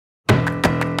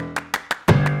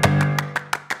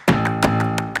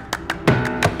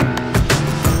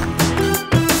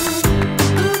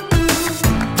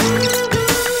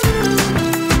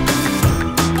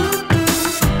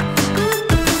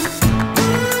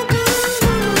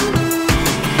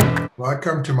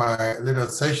Welcome to my little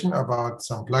session about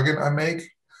some plugin I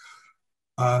make.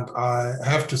 And I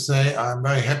have to say, I'm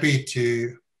very happy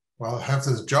to, well, have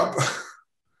this job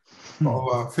for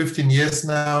over 15 years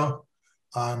now.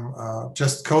 I'm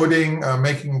just coding,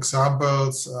 making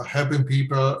examples, helping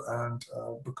people. And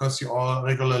because you all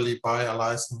regularly buy a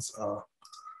license,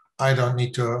 I don't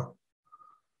need to,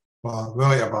 well,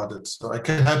 worry about it. So I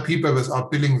can help people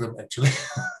without billing them, actually.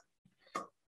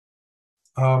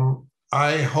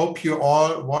 I hope you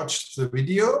all watched the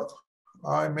video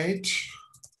I made,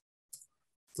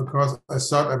 because I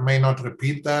thought I may not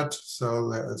repeat that. So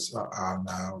there is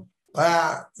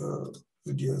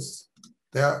videos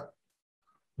there.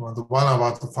 Well, the one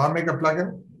about the FileMaker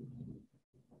plugin.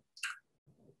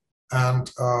 And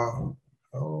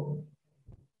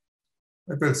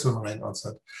it will soon rain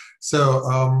outside.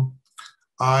 So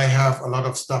I have a lot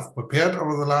of stuff prepared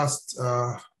over the last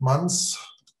months.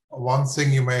 One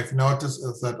thing you may have noticed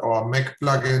is that our Mac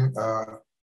plugin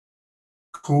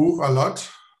grew a lot.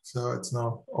 So it's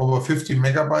now over 50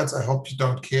 megabytes. I hope you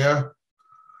don't care.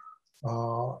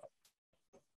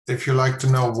 If you like to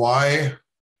know why,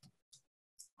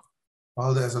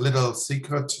 well, there's a little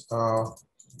secret.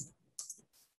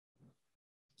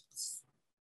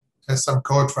 There's some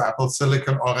code for Apple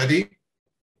Silicon already.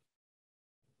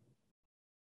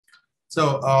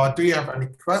 So do you have any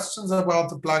questions about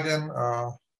the plugin?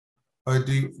 Or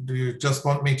do you just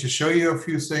want me to show you a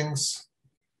few things?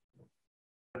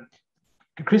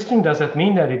 Christian, does that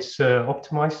mean that it's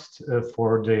optimized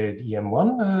for the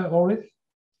M1 already?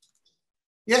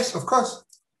 Yes, of course.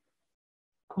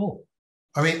 Cool.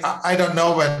 I mean, I don't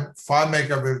know when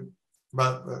FileMaker will,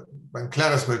 but when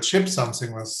Claris will ship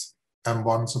something with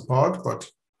M1 support, but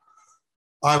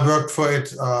I worked for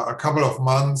it a couple of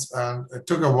months, and it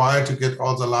took a while to get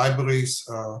all the libraries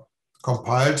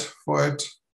compiled for it,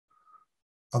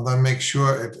 and then make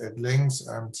sure it links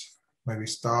and maybe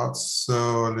starts.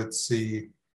 So let's see.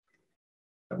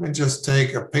 Let me just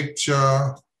take a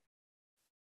picture.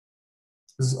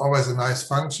 This is always a nice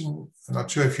function. I'm not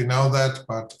sure if you know that,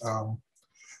 but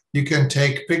you can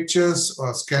take pictures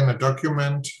or scan a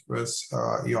document with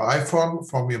your iPhone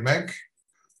from your Mac.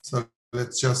 So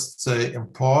let's just say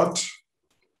import.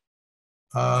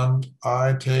 And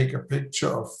I take a picture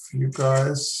of you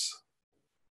guys.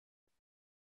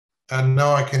 And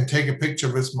now I can take a picture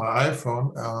with my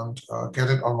iPhone and get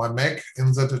it on my Mac,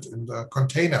 insert it in the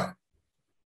container.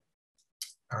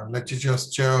 And let you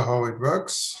just show how it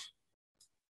works.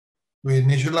 We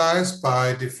initialize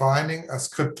by defining a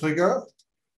script trigger.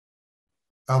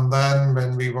 And then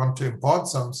when we want to import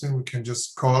something, we can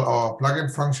just call our plugin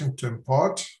function to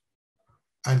import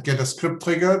and get a script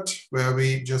triggered where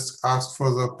we just ask for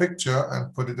the picture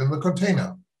and put it in the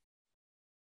container.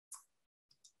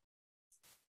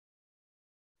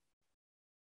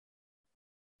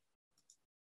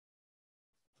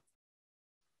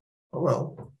 Oh,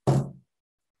 well.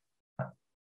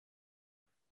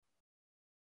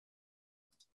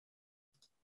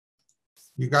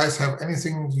 You guys have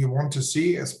anything you want to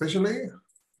see especially?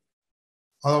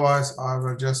 Otherwise, I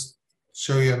will just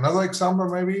show you another example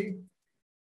maybe.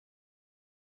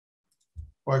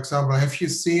 For example, have you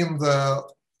seen the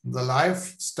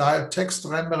lifestyle text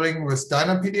rendering with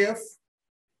DynaPDF?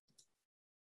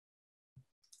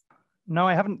 No,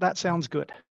 I haven't. That sounds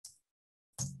good.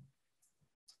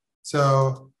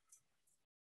 So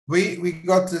we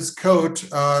got this code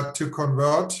to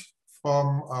convert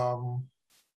from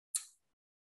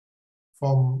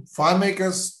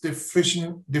FileMaker's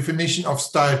definition of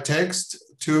style text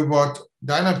to what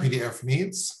DynaPDF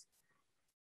needs.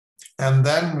 And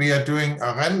then we are doing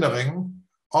a rendering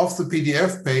of the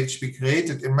PDF page we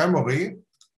created in memory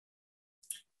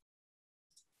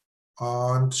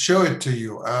and show it to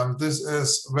you. And this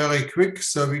is very quick,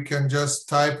 so we can just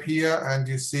type here and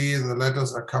you see the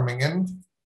letters are coming in.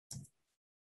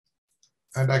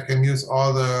 And I can use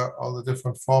all the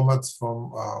different formats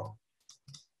from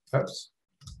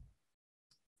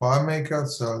FileMaker.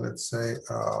 So let's say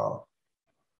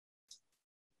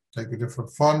take a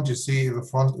different font. You see the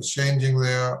font is changing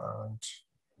there, and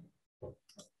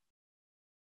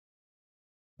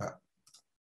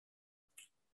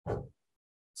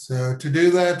so to do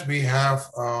that, we have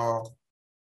a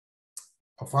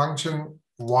function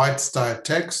white style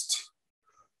text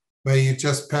where you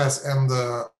just pass in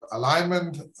the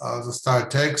alignment, the style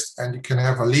text, and you can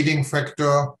have a leading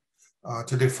factor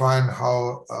to define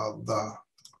how the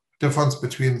difference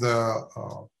between the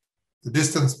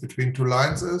distance between two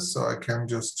lines is. So I can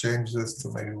just change this to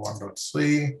maybe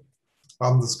 1.3,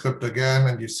 run the script again,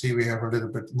 and you see we have a little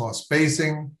bit more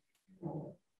spacing.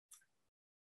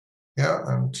 Yeah,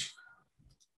 and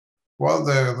Well,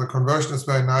 the conversion is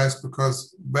very nice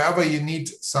because wherever you need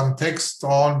some text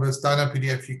drawn with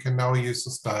DynaPDF, you can now use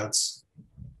the styles.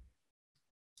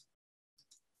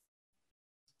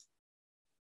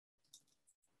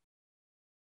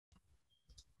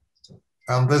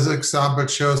 And this example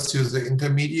shows you the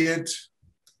intermediate.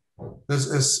 This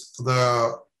is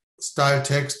the style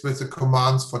text with the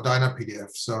commands for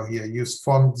DynaPDF. So here, use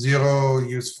font 0,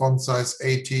 use font size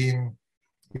 18,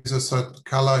 use a certain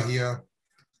color here.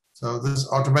 So this is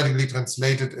automatically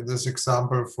translated in this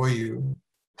example for you.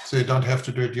 So you don't have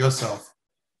to do it yourself.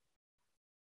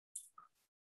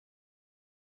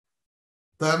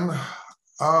 Then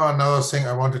another thing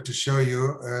I wanted to show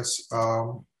you is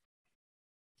well,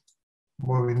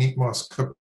 we need more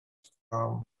script.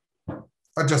 I'll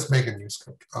just make a new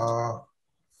script. Oh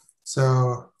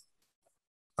no,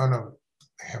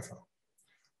 I have.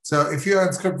 So if you're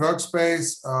in Script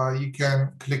Workspace, you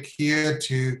can click here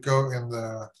to go in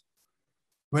the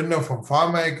window from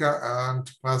FileMaker and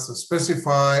press the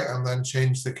specify and then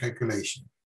change the calculation.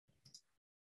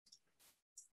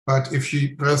 But if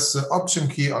you press the Option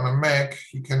key on a Mac,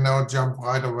 you can now jump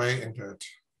right away into it.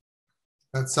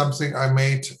 That's something I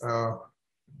made a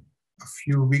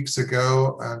few weeks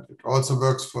ago, and it also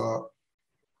works for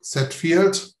set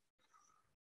field.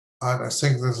 And I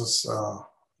think this is a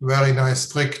very nice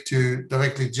trick to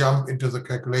directly jump into the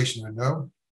calculation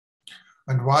window.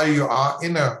 And while you are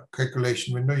in a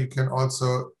calculation window, you can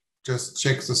also just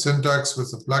check the syntax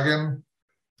with the plugin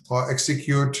or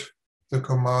execute the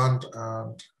command,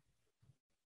 and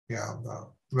yeah, the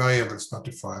variable is not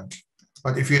defined.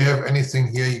 But if you have anything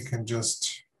here, you can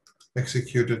just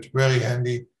execute it. Very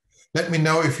handy. Let me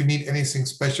know if you need anything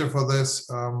special for this.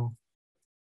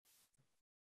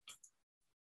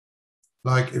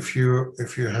 Like if you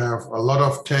have a lot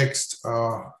of text,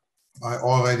 I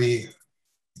already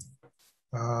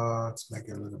let's make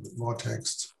a little bit more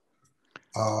text.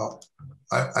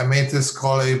 I made this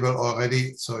scrollable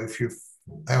already, so if you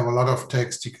have a lot of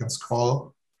text, you can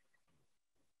scroll.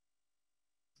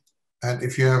 And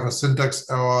if you have a syntax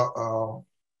error,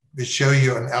 we show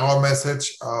you an error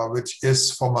message, which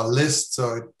is from a list,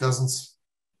 so it doesn't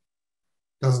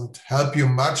help you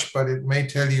much, but it may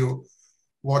tell you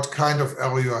what kind of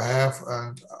error you have.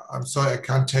 And I'm sorry, I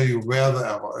can't tell you where the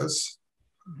error is.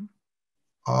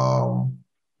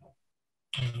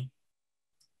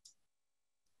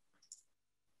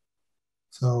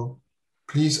 So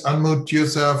please unmute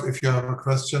yourself if you have a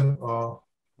question or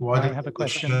I have a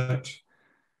question.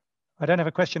 I don't have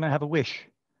a question, I have a wish.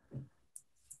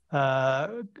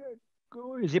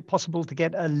 Is it possible to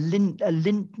get a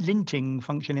linting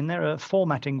function in there, a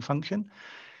formatting function,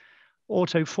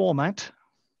 auto format?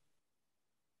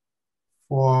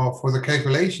 For the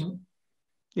calculation?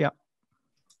 Yeah.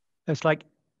 It's like,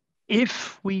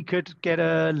 if we could get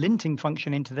a linting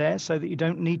function into there so that you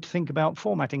don't need to think about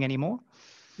formatting anymore.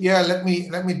 Yeah, let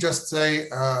me just say,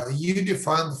 you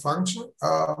define the function,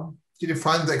 you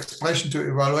define the expression to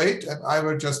evaluate, and I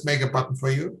will just make a button for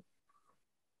you.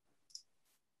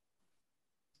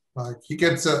 Like you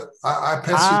get the, I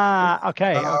pass you.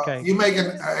 Okay, okay. You make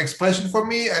an expression for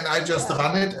me, and I just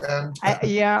run it. And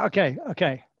yeah, okay,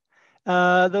 okay.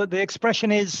 The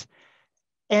expression is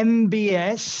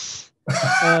MBS.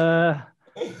 I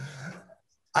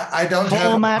don't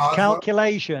format have a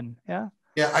calculation. Yeah.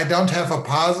 Yeah, I don't have a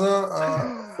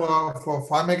parser for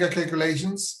FileMaker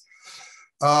calculations,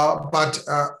 but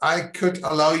I could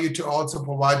allow you to also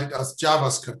provide it as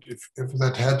JavaScript if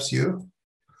that helps you,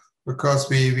 because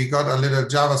we got a little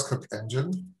JavaScript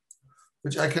engine,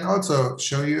 which I can also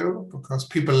show you because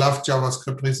people love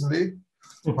JavaScript recently,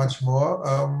 much more.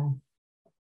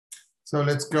 So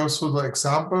let's go through the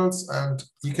examples, and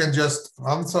you can just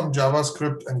run some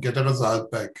JavaScript and get a result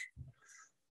back.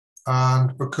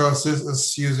 And because this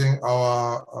is using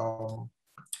our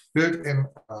built-in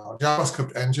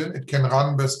JavaScript engine, it can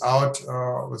run without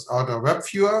a web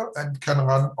viewer and can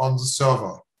run on the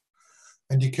server.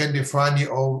 And you can define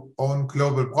your own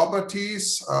global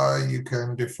properties. You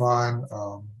can define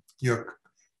your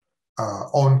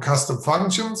own custom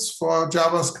functions for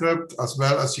JavaScript, as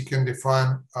well as you can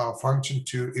define a function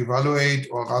to evaluate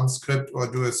or run script or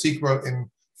do a SQL in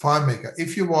FileMaker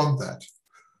if you want that.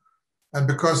 And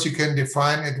because you can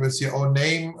define it with your own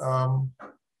name,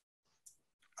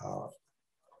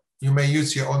 you may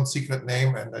use your own secret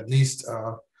name and at least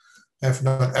have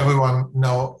not everyone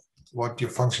know what your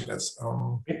function is.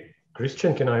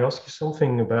 Christian, can I ask you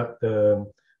something about the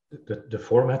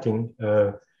formatting?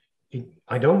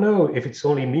 I don't know if it's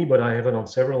only me, but I have it on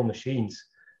several machines.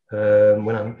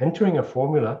 When I'm entering a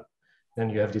formula, then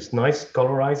you have this nice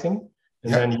colorizing,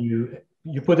 and then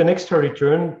you put an extra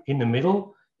return in the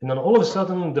middle, and then all of a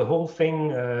sudden the whole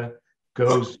thing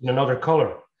goes in another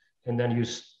color, and then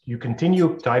you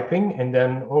continue typing, and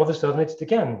then all of a sudden it's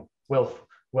again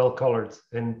well colored,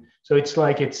 and so it's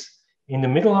like it's in the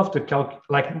middle of the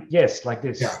like this.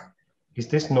 Yeah. Is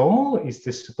this normal? Is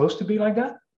this supposed to be like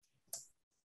that?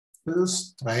 This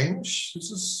is strange.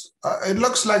 This is. It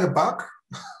looks like a bug.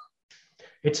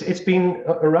 It's been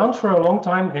around for a long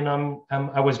time, and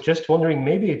I was just wondering,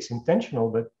 maybe it's intentional,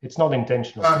 but it's not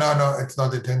intentional. No, it's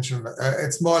not intentional.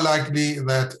 It's more likely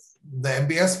that the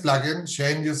MBS plugin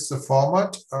changes the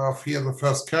format of here the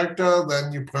first character,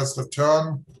 then you press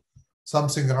return,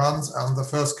 something runs, and the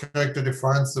first character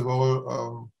defines the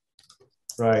whole.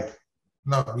 Right.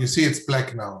 No, you see it's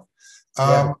black now.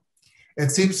 Yeah. It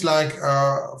seems like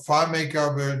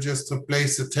FileMaker will just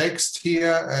replace the text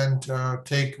here and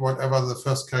take whatever the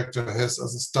first character has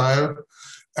as a style.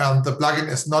 And the plugin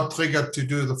is not triggered to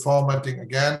do the formatting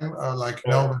again, like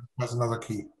no, there's another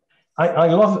key. I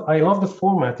love the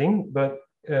formatting, but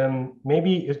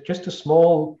maybe it's just a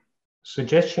small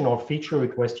suggestion or feature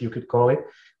request, you could call it.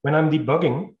 When I'm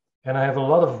debugging and I have a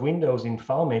lot of windows in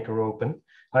FileMaker open,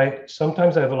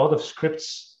 sometimes I have a lot of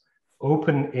scripts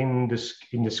open in the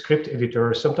script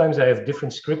editor. Sometimes I have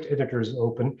different script editors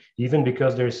open, even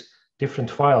because there's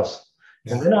different files.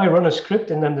 Yeah. And then I run a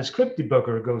script, and then the script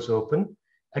debugger goes open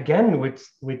again with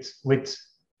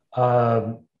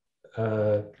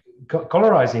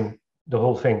colorizing the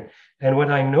whole thing. And what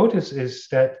I notice is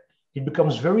that it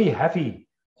becomes very heavy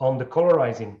on the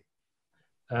colorizing,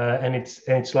 and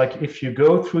it's like if you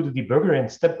go through the debugger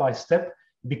and step by step,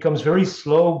 it becomes very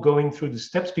slow going through the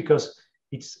steps because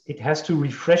it has to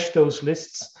refresh those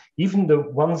lists, even the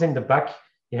ones in the back.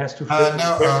 It has to.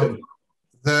 The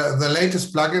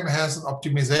latest plugin has an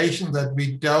optimization that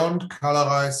we don't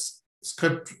colorize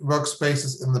script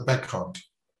workspaces in the background.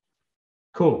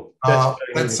 Cool.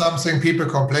 That's something people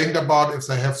complained about if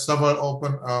they have several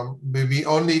open.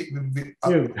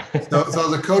 So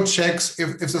the code checks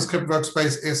if the script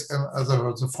workspace is in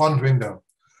the front window.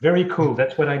 Very cool.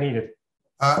 That's what I needed.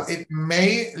 It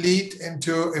may lead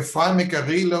into, if FileMaker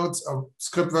reloads a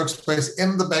script workspace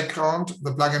in the background,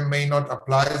 the plugin may not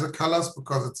apply the colors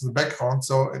because it's in the background,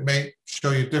 so it may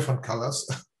show you different colors.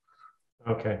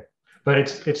 Okay, but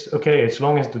it's okay as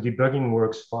long as the debugging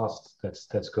works fast.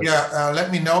 That's good. Yeah, let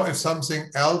me know if something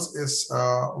else is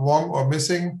wrong or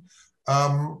missing.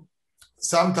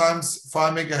 Sometimes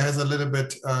FileMaker has a little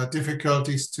bit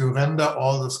difficulties to render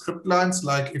all the script lines,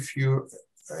 like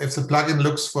if the plugin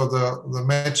looks for the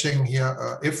matching here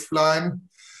if line,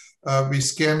 we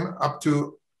scan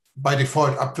by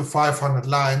default up to 500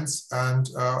 lines, and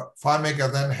FileMaker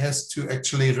then has to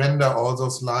actually render all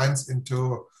those lines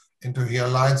into here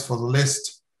lines for the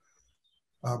list.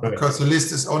 Because the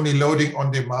list is only loading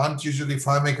on demand. Usually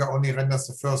FileMaker only renders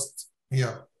the first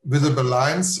visible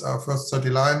lines, first 30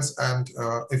 lines, and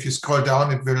if you scroll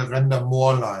down, it will render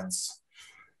more lines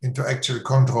into actual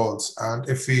controls. And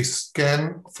if we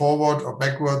scan forward or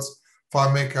backwards,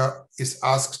 FileMaker is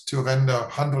asked to render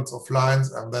hundreds of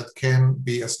lines, and that can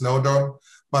be a slowdown.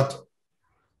 But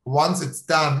once it's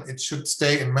done, it should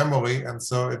stay in memory, and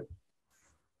so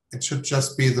it should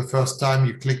just be the first time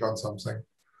you click on something.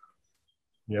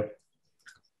 Yep.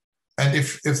 And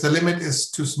if the limit is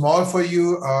too small for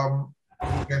you,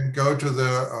 you can go to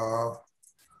the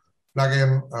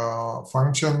plugin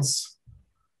functions.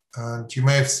 And you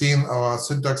may have seen our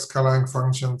syntax coloring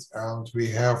functions, and we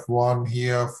have one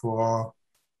here for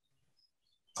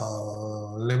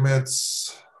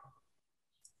limits.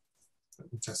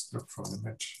 Let me just look for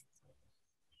limit.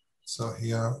 So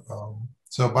here,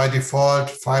 so by default,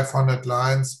 500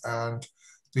 lines, and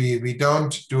we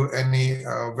don't do any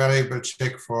variable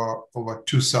check for over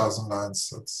 2,000 lines.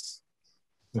 That's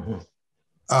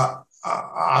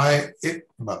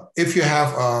if you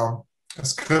have a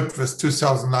script with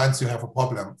 2,000 lines, you have a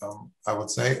problem, I would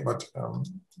say, but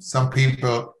some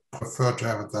people prefer to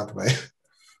have it that way.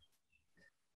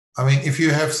 I mean, if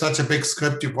you have such a big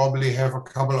script, you probably have a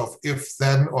couple of if,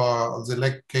 then, or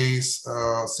select case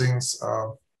things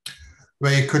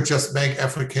where you could just make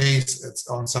every case its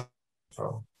own.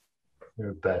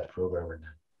 You're a bad programmer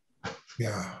then.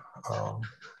 Yeah.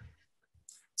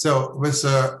 So with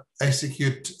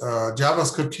execute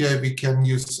JavaScript here, we can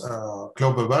use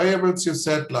global variables, you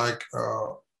said, like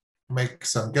make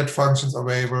some get functions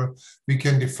available. We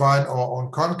can define our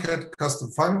own concat custom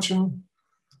function.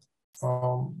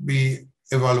 We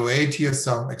evaluate here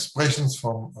some expressions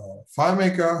from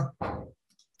FileMaker.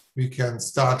 We can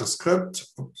start a script.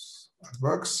 Oops, it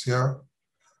works here.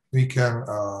 We can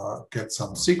get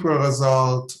some SQL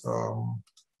result.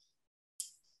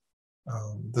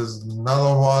 There's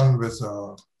another one with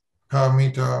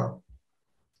parameter.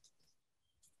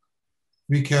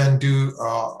 We can do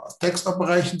text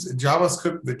operations in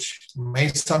JavaScript, which may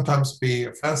sometimes be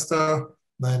faster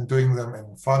than doing them in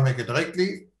FileMaker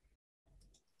directly.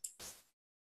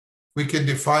 We can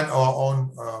define our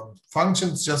own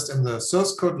functions just in the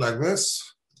source code like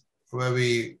this, where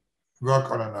we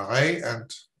work on an array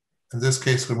and in this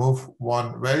case remove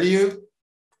one value.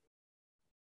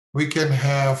 We can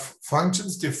have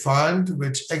functions defined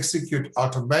which execute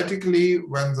automatically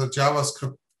when the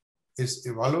JavaScript is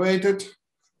evaluated.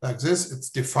 Like this, it's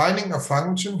defining a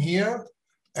function here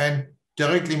and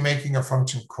directly making a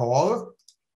function call.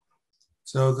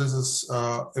 So this is,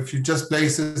 if you just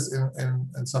place this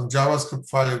in some JavaScript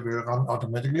file, it will run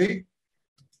automatically.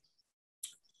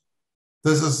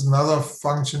 This is another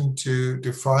function to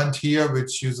define here,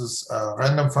 which uses a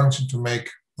random function to make,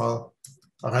 well,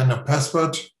 a random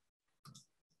password.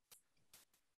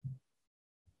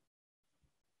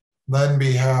 Then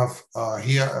we have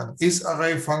here an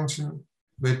isArray function,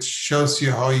 which shows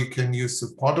you how you can use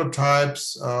the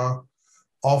prototypes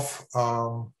of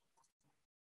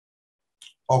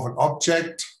an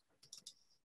object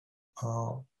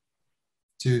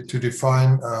to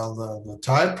define the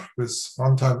type with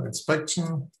runtime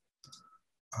inspection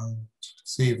and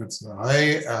see if it's an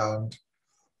array. And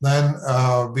then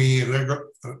we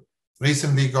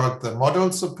recently got the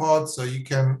model support, so you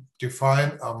can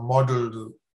define a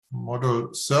model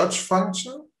search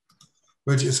function,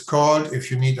 which is called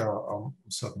if you need a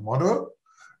certain model.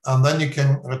 And then you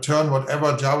can return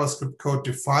whatever JavaScript code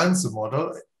defines the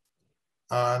model.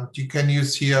 And you can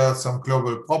use here some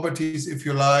global properties if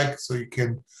you like. So you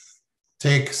can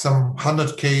take some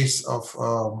 100Ks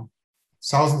of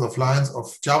thousands of lines of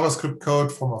JavaScript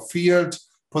code from a field,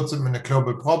 put them in a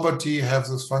global property, have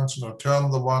this function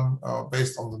return the one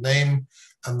based on the name.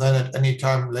 And then at any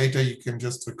time later, you can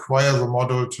just require the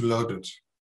model to load it.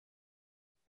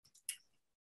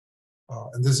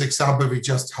 In this example, we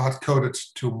just hard-coded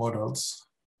 2 models.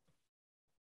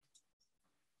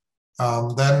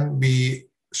 Then we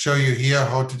show you here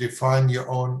how to define your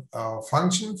own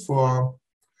function for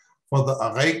the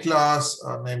array class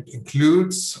named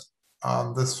includes.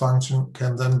 This function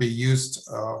can then be used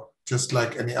just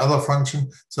like any other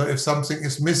function. So if something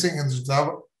is missing in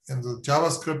the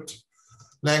JavaScript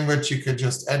language, you can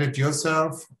just add it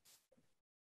yourself.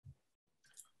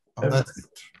 That's it.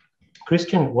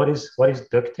 Christian, what is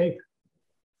duct tape?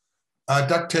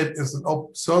 Duct tape is an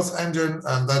open source engine,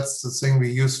 and that's the thing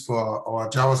we use for our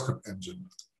JavaScript engine.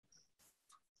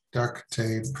 Duct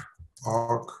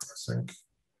tape.org, I think.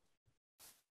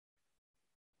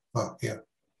 Oh, yeah.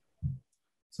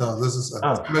 So this is a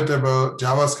portable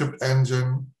JavaScript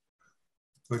engine,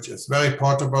 which is very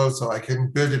portable, so I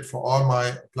can build it for all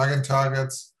my plugin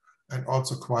targets, and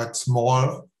also quite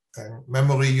small in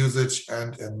memory usage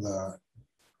and in the.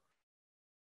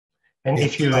 And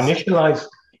if you initialize,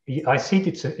 I see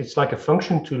it's like a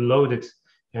function to load it,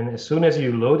 and as soon as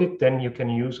you load it, then you can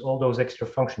use all those extra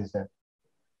functions then.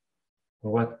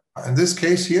 Or what? In this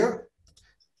case here?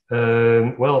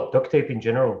 Well, duct tape in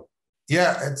general.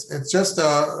 Yeah, it's just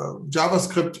a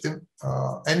JavaScript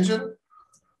engine.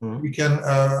 Mm-hmm. We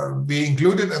can be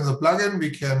included in the plugin. We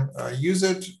can use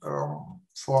it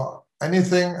for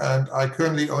anything, and I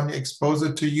currently only expose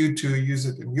it to you to use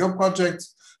it in your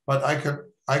projects. But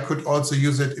I could also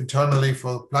use it internally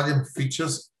for plugin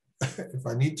features if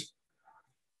I need.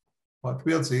 But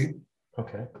we'll see.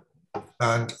 Okay.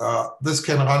 And this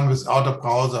can run without a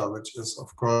browser, which is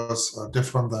of course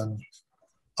different than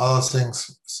other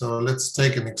things. So let's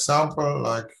take an example.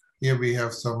 Like here we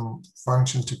have some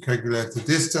function to calculate the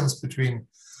distance between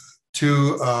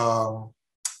 2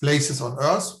 places on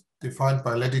Earth, defined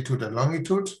by latitude and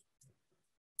longitude.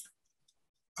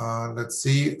 Let's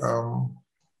see.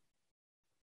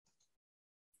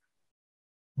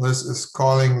 This is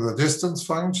calling the distance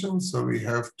function. So we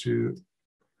have to.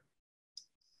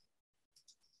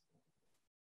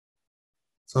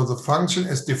 So the function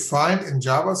is defined in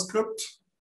JavaScript.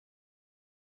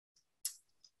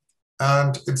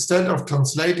 And instead of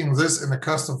translating this in a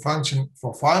custom function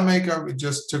for FileMaker, we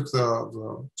just took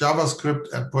the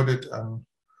JavaScript and put it in,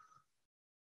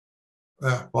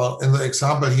 well, in the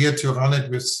example here to run it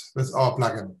with our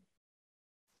plugin.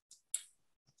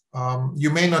 You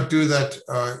may not do that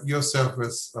yourself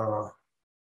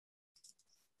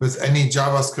with any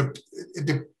JavaScript. It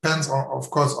depends, of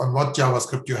course, on what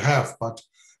JavaScript you have. But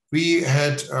we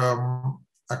had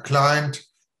a client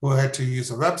who had to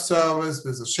use a web service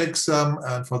with a checksum,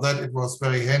 and for that it was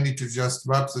very handy to just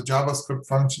wrap the JavaScript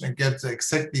function and get the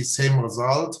exactly same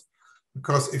result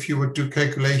because if you would do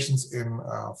calculations in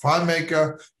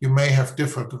FileMaker, you may have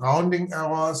different rounding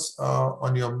errors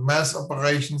on your math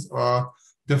operations or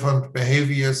different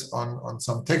behaviors on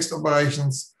some text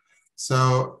operations.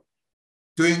 So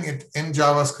doing it in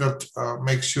JavaScript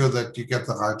makes sure that you get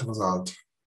the right result.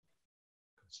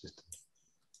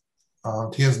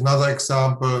 And here's another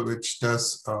example which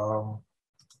does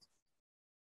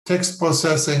text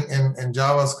processing in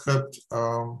JavaScript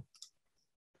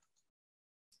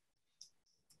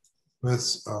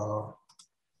with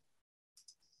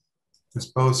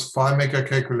both FileMaker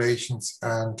calculations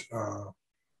and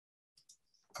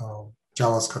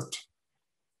JavaScript.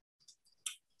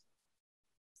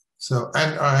 So,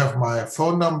 and I have my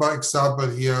phone number example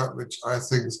here, which I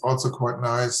think is also quite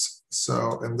nice.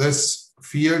 So in this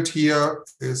field here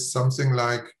is something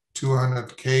like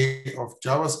 200K of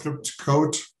JavaScript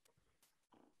code.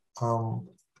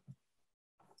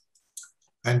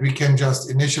 And we can just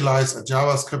initialize a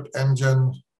JavaScript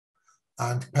engine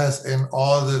and pass in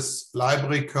all this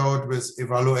library code with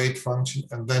evaluate function,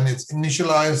 and then it's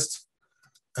initialized.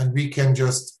 And we can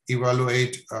just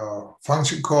evaluate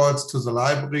function calls to the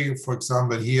library, for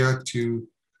example, here to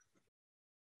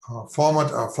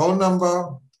format our phone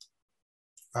number.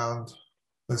 And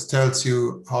this tells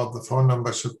you how the phone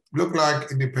number should look like,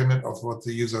 independent of what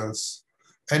the user is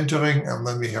entering. And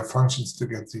then we have functions to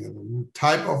get the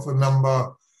type of a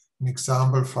number, an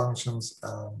example functions,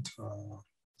 and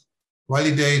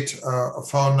validate a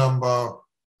phone number.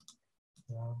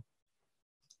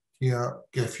 Here,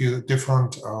 give you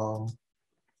different,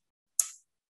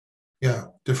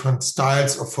 different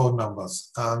styles of phone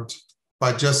numbers. And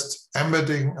by just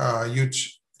embedding a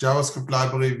huge JavaScript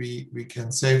library, we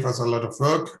can save us a lot of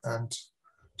work and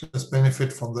just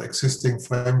benefit from the existing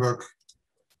framework.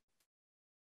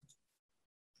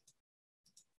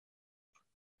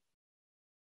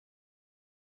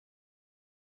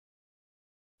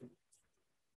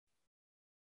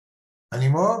 Any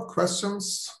more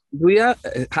questions? Do you have,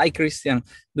 hi, Christian.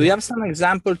 Do you have some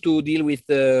example to deal with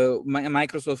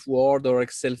Microsoft Word or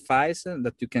Excel files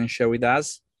that you can share with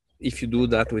us if you do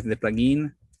that with the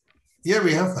plugin? Yeah,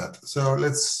 we have that. So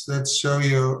let's show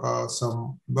you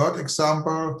some Word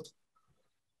example.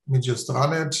 Let me just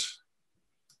run it.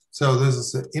 So this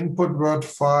is the input Word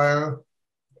file.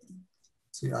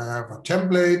 See, I have a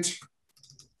template.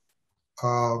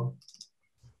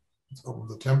 Let's open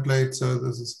the template. So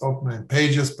this is open in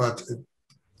Pages, but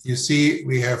you see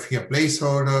we have here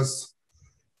placeholders.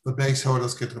 The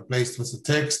placeholders get replaced with the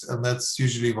text, and that's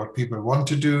usually what people want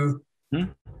to do.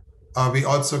 We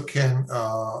also can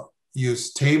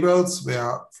use tables,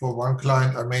 where for one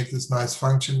client I made this nice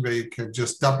function where you can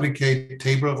just duplicate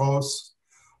table rows.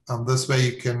 This way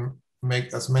you can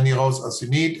make as many rows as you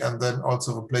need, and then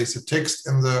also replace the text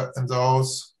in the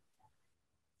rows.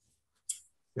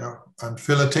 Yeah, and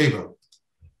fill a table.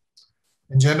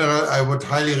 In general, I would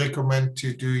highly recommend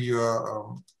to do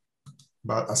your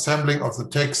assembling of the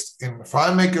text in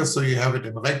FileMaker, so you have it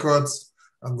in records,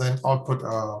 and then output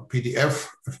a PDF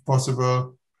if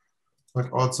possible.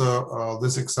 But also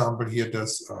this example here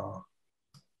does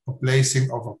a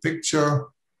placing of a picture.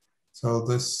 So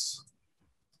this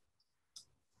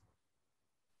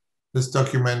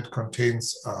document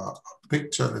contains a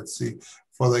picture. Let's see.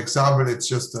 For the example, it's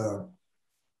just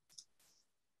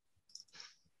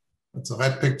it's a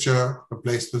red picture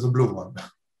replaced with a blue one.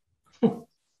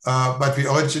 But we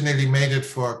originally made it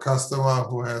for a customer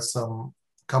who has some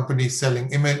company selling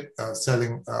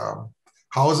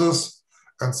houses.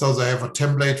 And so they have a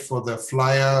template for the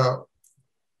flyer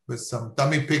with some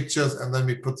dummy pictures, and then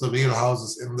we put the real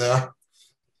houses in there.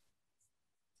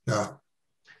 Yeah.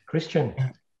 Christian,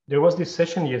 there was this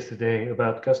session yesterday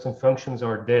about custom functions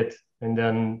are dead. And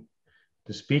then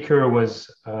the speaker was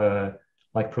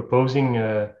like proposing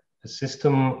a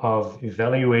system of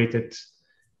evaluated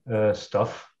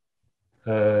stuff.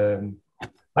 I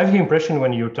have the impression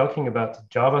when you're talking about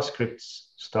JavaScript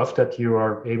stuff that you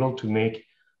are able to make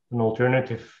an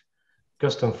alternative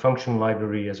custom function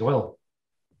library as well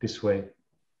this way.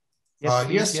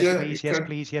 Yes,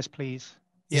 yes, please.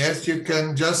 Yes, you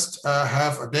can just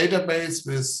have a database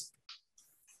with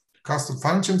custom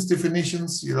functions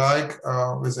definitions you like,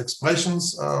 with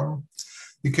expressions.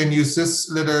 You can use this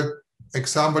little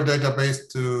example database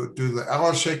to do the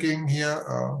error checking here.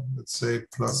 Let's say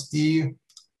 +E.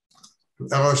 To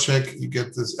error check, you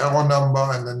get this error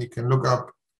number, and then you can look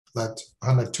up that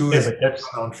 102 is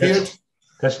unknown field.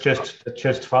 That's just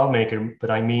FileMaker, but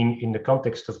I mean in the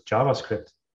context of JavaScript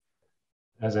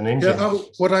as an engine. Yeah,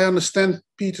 what I understand,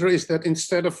 Peter, is that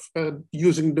instead of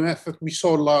using the method we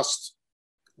saw last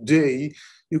day,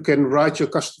 you can write your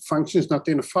custom functions not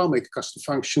in a FileMaker custom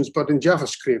functions, but in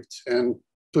JavaScript and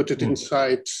put it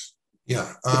inside the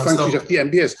functions of the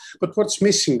MBS. But what's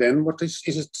missing then? What is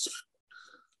it?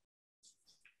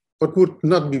 What would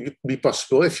not be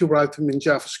possible if you write them in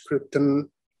JavaScript and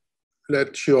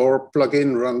let your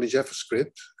plugin run the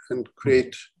JavaScript and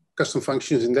create custom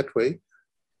functions in that way?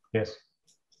 Yes.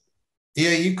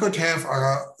 Yeah, you could have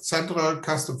a central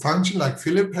custom function like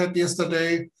Philip had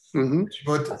yesterday, which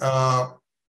would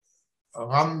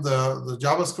run the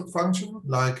JavaScript function.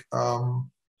 Like,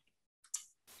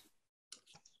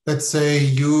 let's say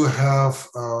you have,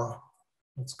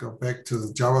 let's go back to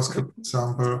the JavaScript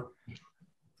example.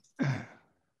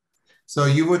 So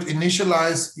you would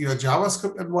initialize your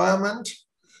JavaScript environment.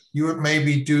 You would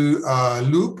maybe do a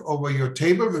loop over your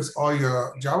table with all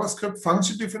your JavaScript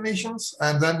function definitions,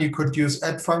 and then you could use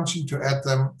add function to add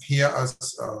them here as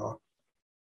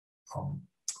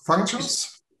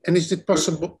functions. And is it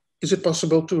possible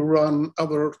to run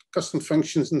other custom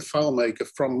functions in FileMaker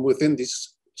from within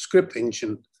this script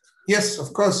engine? Yes,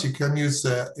 of course. You can use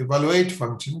the evaluate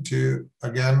function to,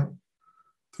 again,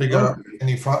 trigger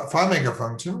any FileMaker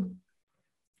function.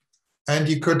 And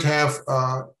you could have,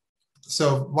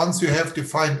 so once you have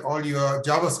defined all your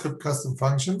JavaScript custom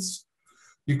functions,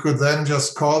 you could then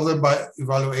just call them by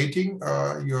evaluating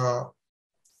your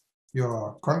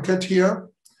concat here.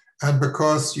 And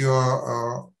because you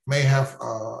may have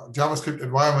a JavaScript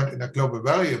environment in a global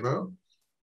variable,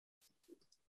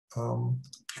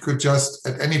 you could just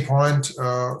at any point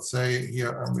say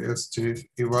here MBS to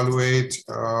evaluate.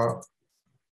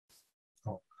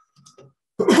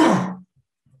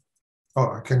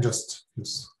 I can just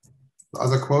use the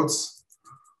other quotes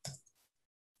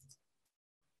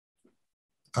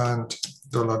and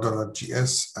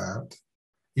 $.gs, and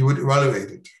you would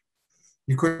evaluate it.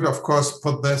 You could, of course,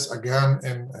 put this again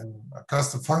in a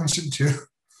custom function to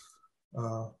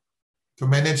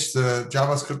manage the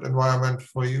JavaScript environment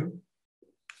for you.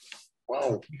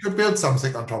 Wow. You could build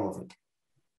something on top of it.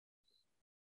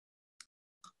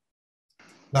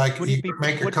 Like you could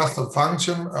make a custom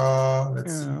function.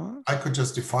 I could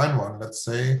just define one. Let's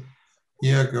say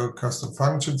here go custom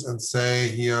functions and say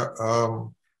here,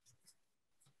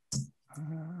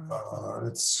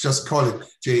 let's just call it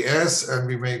JS, and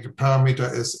we make the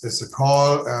parameter is a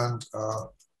call, and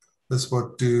this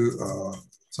would do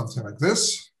something like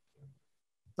this.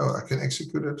 Oh, I can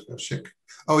execute it. Check.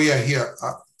 Oh yeah, here.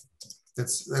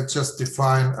 Let's just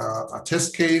define a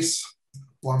test case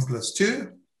 1 +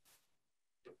 2.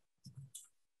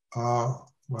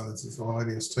 Well, this is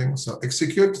already a string, so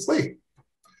execute 3.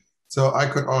 So I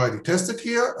could already test it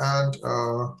here, and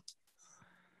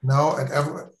now at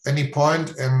any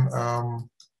point in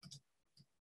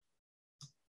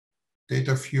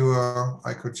data viewer,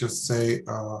 I could just say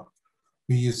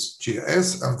we use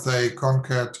JS and say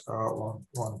concat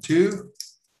 1, 2.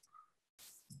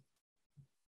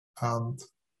 And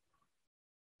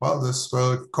well, this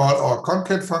will call our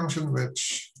concat function,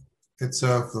 which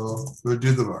itself will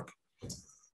do the work.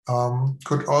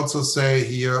 Could also say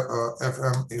here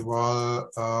fm eval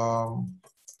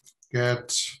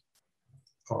get,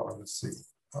 let's see,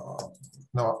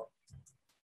 no,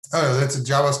 that's a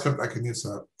JavaScript. I can use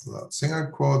the single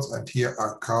quotes, and here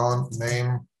account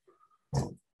name,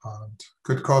 and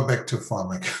could call back to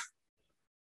FileMaker.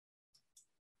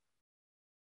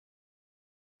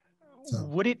 So.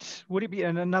 Would it be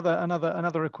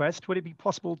another request? Would it be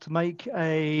possible to make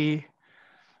a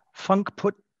func.def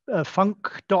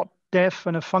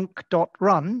and a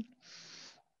func.run,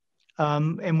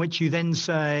 in which you then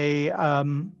say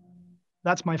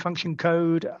that's my function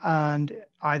code, and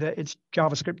either it's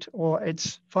JavaScript or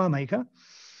it's FileMaker.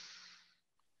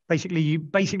 Basically, you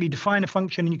define a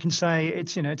function, and you can say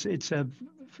it's a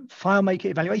FileMaker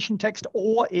evaluation text,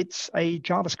 or it's a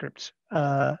JavaScript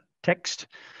text.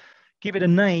 Give it a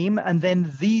name, and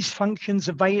then these functions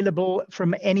available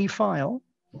from any file,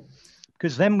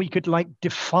 because then we could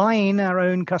define our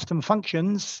own custom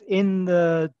functions in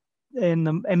the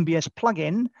MBS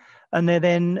plugin, and they're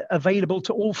then available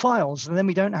to all files. And then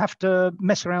we don't have to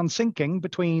mess around syncing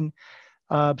between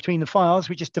the files.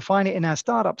 We just define it in our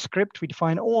startup script. We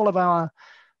define all of our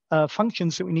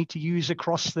functions that we need to use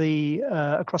across the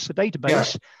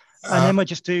database. Yeah. And then we'll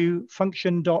just do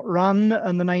function.run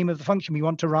and the name of the function we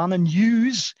want to run and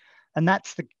use. And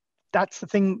that's the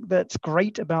thing that's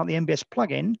great about the MBS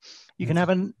plugin. You can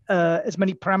have as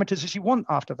many parameters as you want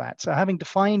after that. So having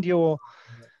defined your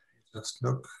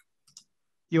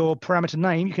parameter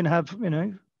name, you can have,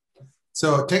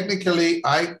 So technically,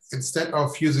 instead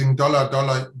of using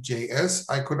 $.js,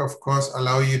 I could of course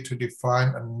allow you to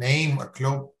define a name,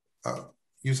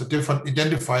 use a different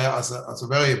identifier as a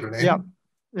variable name. Yeah,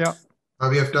 yeah.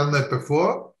 We have done that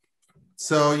before.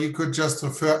 So you could just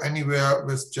refer anywhere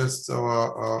with just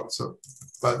our,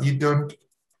 but you don't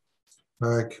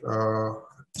like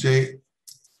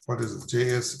what is it?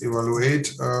 JS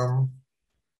evaluate.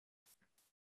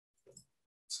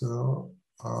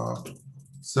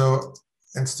 So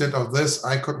instead of this,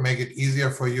 I could make it easier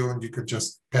for you, and you could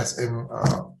just pass in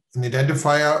an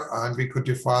identifier, and we could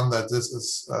define that this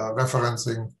is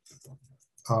referencing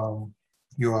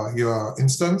your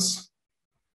instance.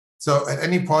 So at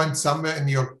any point somewhere in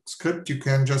your script, you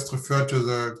can just refer to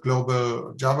the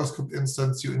global JavaScript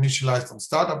instance you initialized on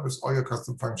startup with all your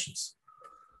custom functions.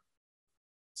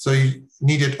 So you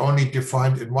need it only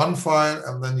defined in one file,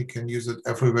 and then you can use it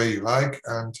everywhere you like.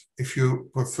 And if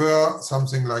you prefer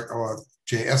something like our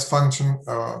JS function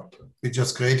we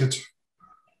just created,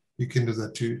 you can do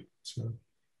that too. So,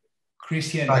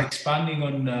 Christian, expanding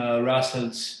on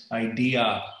Russell's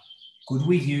idea, could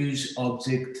we use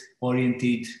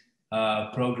object-oriented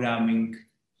programming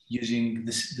using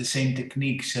the same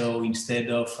technique? So instead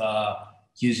of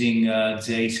using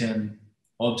JSON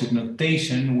object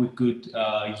notation, we could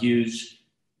use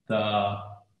the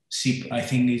C, I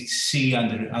think it's C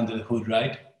under the hood,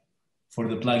 right? For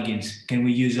the plugins. Can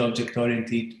we use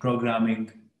object-oriented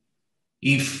programming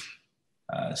if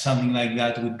something like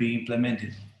that would be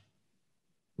implemented?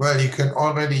 Well, you can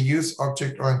already use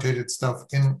object-oriented stuff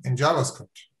in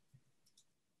JavaScript.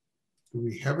 Do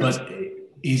we have it? But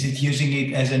is it using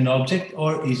it as an object,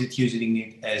 or is it using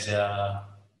it as a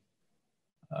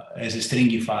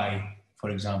stringify, for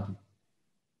example?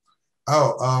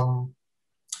 Oh,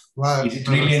 well, is it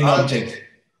really an object?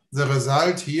 The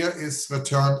result here is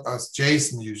returned as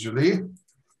JSON usually,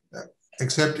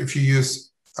 except if you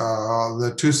use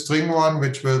the toString one,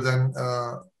 which will then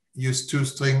use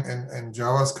toString in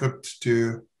JavaScript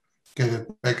to get it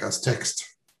back as text.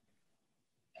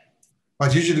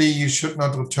 But usually you should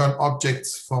not return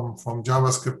objects from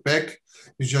JavaScript back.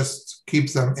 You just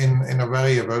keep them in a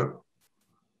variable.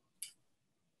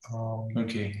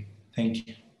 Okay, thank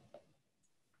you.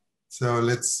 So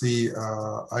let's see,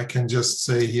 I can just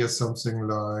say here something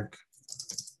like,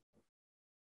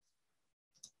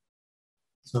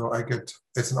 so I get,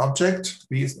 it's an object,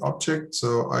 B is an object,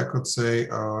 so I could say,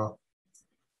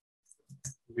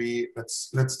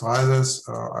 let's try this.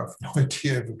 I have no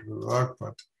idea if it will work,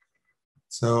 but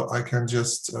so I can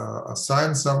just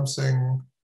assign something,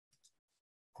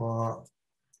 or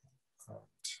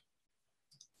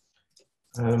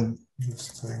this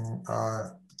thing,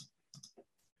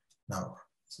 no,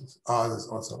 this is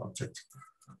also an object.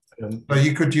 But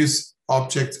you could use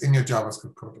objects in your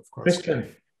JavaScript code, of course.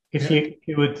 Christian, if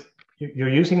you're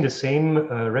using the same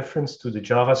reference to the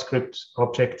JavaScript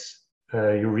objects,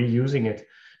 you're reusing it.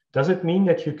 Does it mean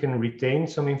that you can retain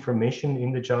some information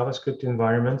in the JavaScript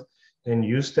environment and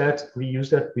reuse that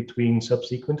between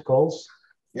subsequent calls?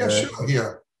 Yeah, sure.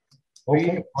 Here,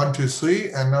 okay. 1, 2,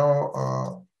 3, and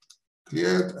now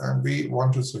cleared, and we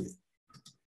 1, 2, 3.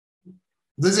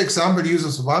 This example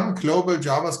uses one global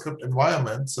JavaScript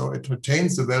environment, so it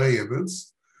retains the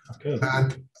variables. Okay.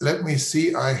 And let me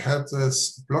see, I had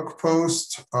this blog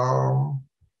post.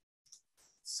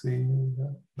 See,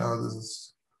 now this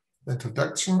is the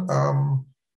introduction.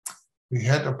 We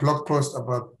had a blog post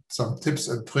about some tips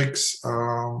and tricks.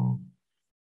 Let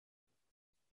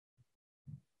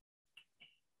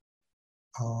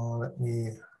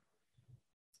me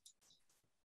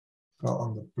go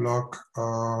on the blog.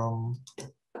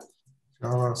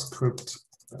 JavaScript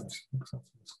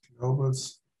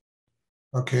globals.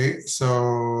 Okay,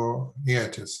 so here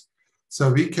it is.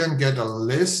 So we can get a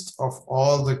list of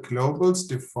all the globals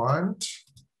defined.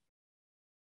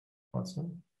 What's that?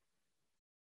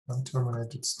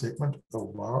 Unterminated statement.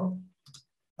 Oh, wow.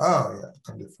 Oh, yeah,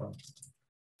 undefined.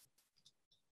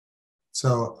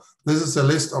 So this is a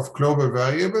list of global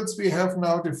variables we have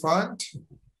now defined.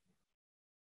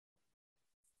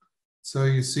 So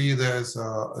you see there's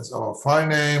our file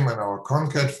name and our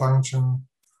concat function.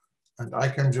 And I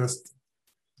can just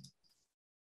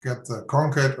get the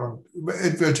concat on.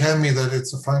 It will tell me that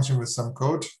it's a function with some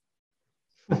code.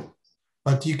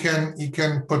 But you can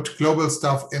put global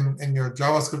stuff in your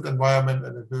JavaScript environment,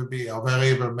 and it will be a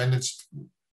variable managed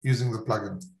using the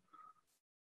plugin.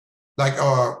 Like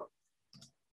our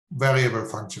variable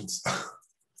functions. I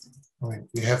mean,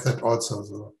 we have that also.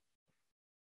 So.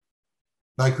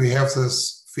 Like we have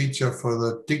this feature for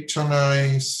the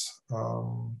dictionaries.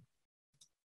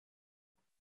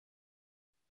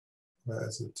 Where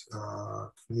is it?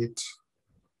 Create.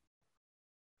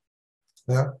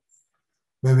 Yeah.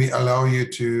 Where we allow you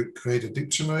to create a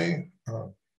dictionary.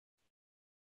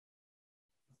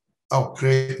 Oh,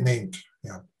 create named.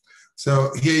 Yeah.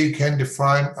 So here you can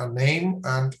define a name,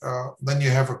 and then you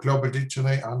have a global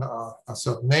dictionary and a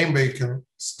certain name where you can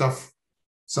stuff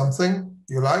something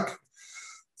you like.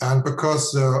 And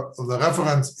because the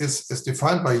reference is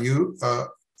defined by you,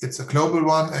 it's a global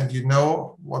one, and you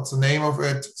know what's the name of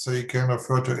it, so you can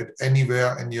refer to it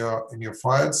anywhere in your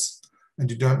files,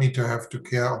 and you don't need to have to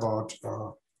care about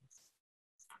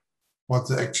what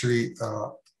the actually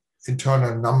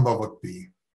internal number would be.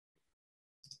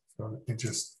 So let me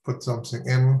just put something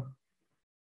in.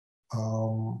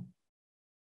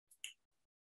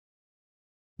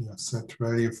 Yeah, set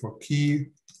value for key.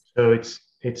 So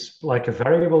it's like a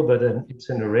variable, but it's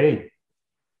an array.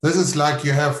 This is like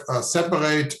you have a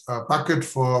separate bucket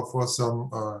for some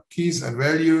keys and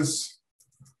values.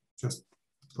 Just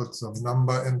put some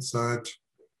number inside,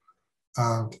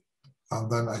 and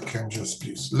then I can just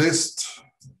use list.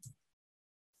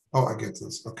 Oh, I get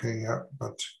this. Okay, yeah,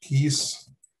 but keys.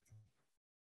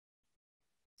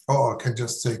 Oh, I can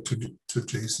just say to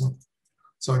JSON.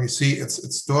 So you see it's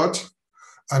stored,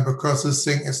 and because this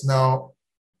thing is now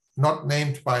not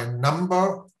named by a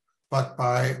number, but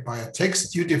by a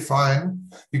text you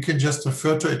define, you can just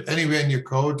refer to it anywhere in your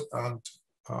code and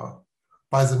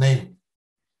by the name.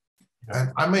 Yeah.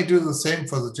 And I may do the same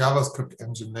for the JavaScript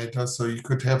engine later. So you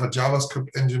could have a JavaScript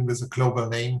engine with a global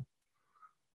name.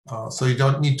 So you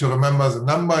don't need to remember the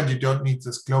number, and you don't need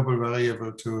this global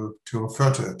variable to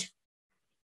refer to it.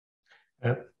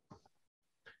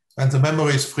 And the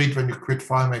memory is freed when you quit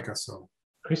FileMaker. So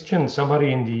Christian,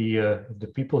 somebody in the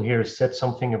people here said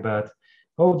something about,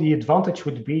 oh, the advantage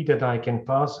would be that I can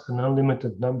pass an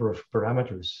unlimited number of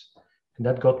parameters. And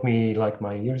that got me, like,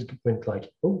 my ears went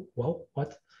like, oh, well,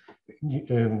 what?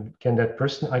 Can that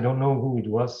person, I don't know who it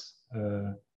was.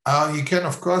 You can,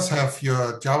 of course, have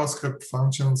your JavaScript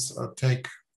functions take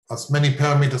as many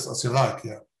parameters as you like,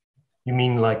 yeah. You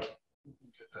mean like,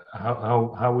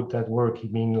 how would that work? You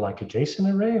mean like a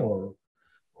JSON array, or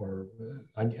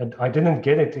I didn't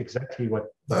get it exactly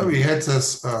what. No, we had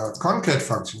this concat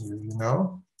function, you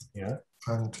know. Yeah.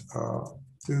 And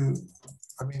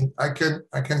I mean, I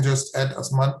can just add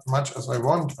as much as I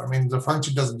want. I mean, the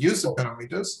function doesn't use the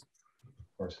parameters.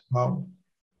 Of course.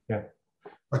 Yeah.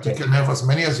 But you can have as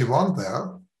many as you want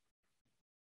there.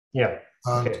 Yeah.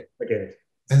 Okay. I get it.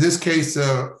 In this case,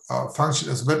 the function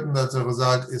is written that the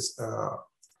result is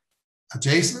a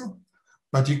JSON,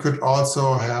 but you could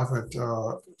also have it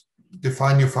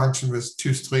define your function with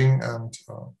toString and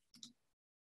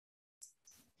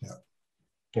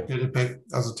get it back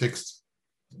as a text.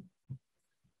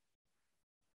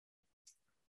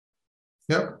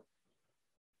 Yeah.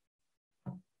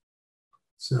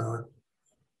 So,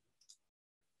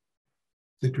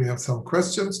 did we have some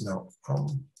questions? No.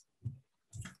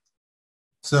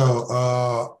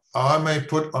 So I may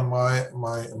put on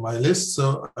my list,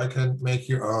 so I can make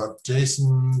you a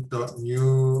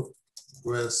JSON.new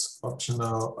with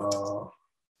optional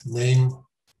name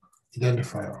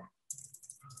identifier.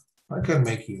 I can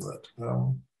make you that.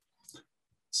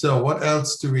 So what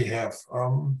else do we have?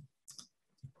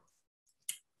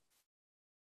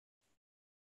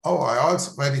 Oh, I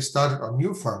already started on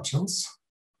new functions.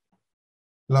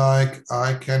 Like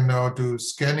I can now do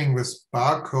scanning with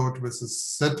barcode with the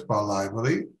setbar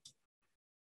library.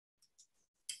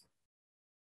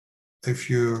 If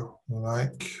you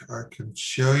like, I can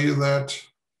show you that.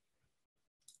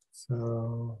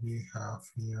 So we have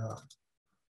here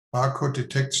barcode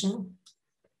detection.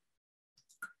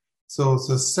 So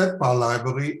the setbar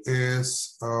library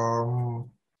is, where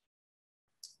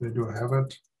do I have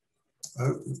it?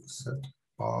 Oh,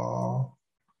 setbar.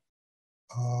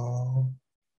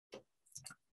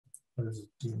 What is it,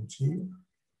 DMG?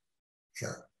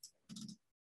 Yeah.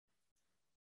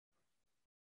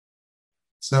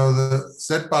 So the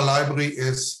setbar library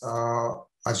is a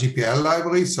GPL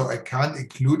library, so I can't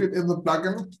include it in the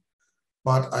plugin,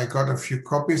 but I got a few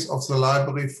copies of the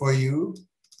library for you.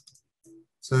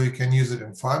 So you can use it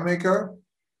in FileMaker.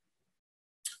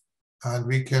 And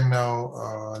we can now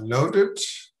load it.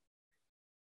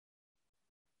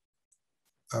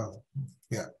 Oh,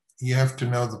 yeah. You have to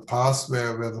know the path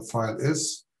where the file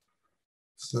is.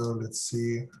 So let's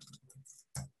see.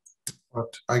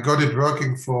 But I got it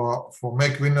working for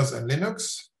Mac, Windows, and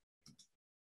Linux.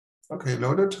 Okay,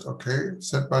 loaded. Okay,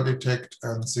 setbar detect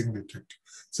and Zing detect.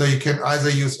 So you can either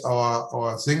use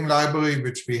our Zing library,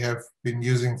 which we have been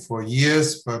using for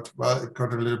years, but well, it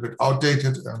got a little bit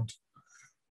outdated, and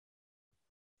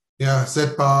yeah,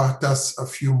 setbar does a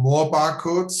few more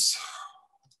barcodes,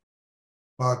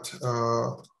 but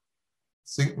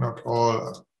Zing not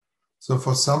all. So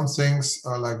for some things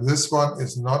like this one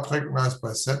is not recognized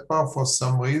by setbar for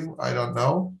some reason, I don't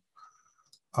know.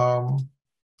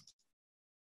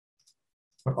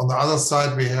 But on the other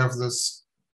side, we have this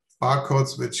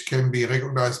barcodes which can be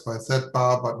recognized by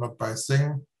setbar, but not by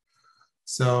thing.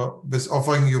 So with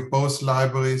offering you both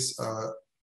libraries,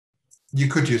 you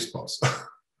could use both.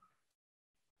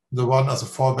 The one as a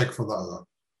fallback for the other.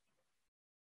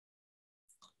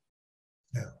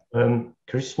 Yeah.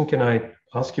 Christian, can I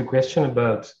ask you a question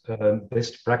about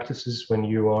best practices when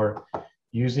you are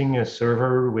using a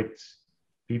server with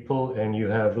people and you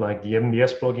have like the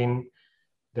MBS plugin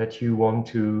that you want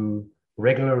to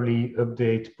regularly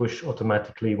update, push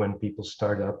automatically when people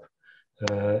start up,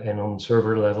 and on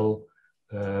server level,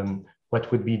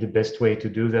 what would be the best way to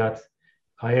do that?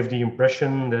 I have the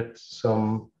impression that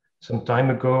some time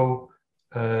ago,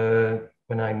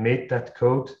 when I made that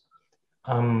code,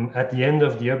 at the end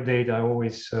of the update, I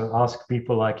always ask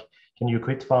people like, can you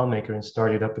quit FileMaker and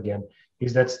start it up again?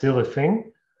 Is that still a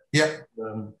thing? Yeah.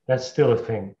 That's still a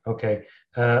thing. Okay.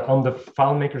 On the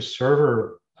FileMaker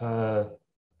server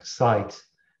site,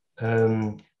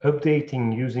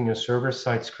 updating using a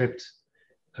server-side script,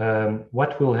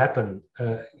 what will happen?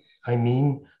 I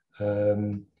mean,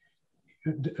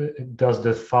 does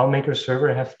the FileMaker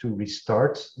server have to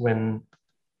restart when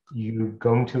you're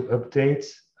going to update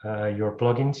your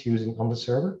plugins using on the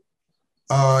server?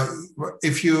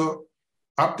 If you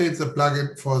update the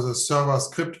plugin for the server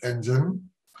script engine,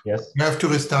 yes, you have to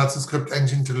restart the script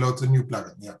engine to load the new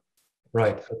plugin. Yeah.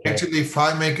 Right. Okay. Actually,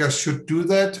 FileMaker should do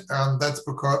that, and that's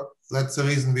the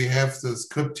reason we have the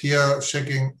script here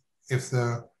checking if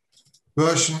the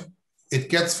version it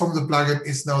gets from the plugin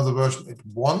is now the version it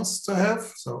wants to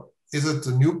have. So is it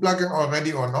the new plugin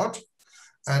already or not?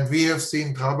 And we have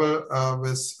seen trouble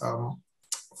with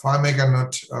FileMaker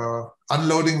not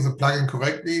unloading the plugin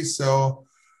correctly. So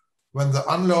when the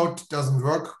unload doesn't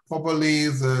work properly,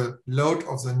 the load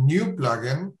of the new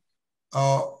plugin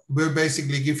will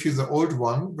basically give you the old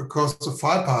one because the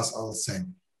file paths are the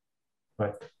same.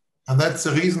 Right. And that's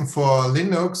the reason for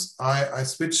Linux. I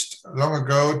switched long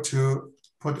ago to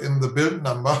put in the build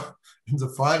number in the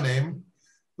file name,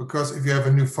 because if you have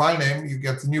a new file name, you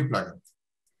get the new plugin.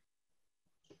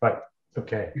 Right.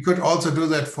 Okay. You could also do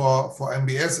that for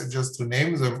MBS and just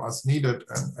rename them as needed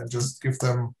and just give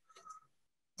them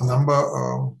a number.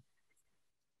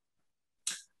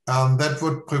 That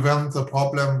would prevent the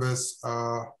problem with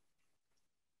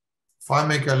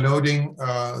FileMaker loading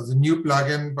the new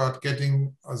plugin, but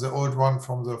getting the old one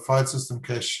from the file system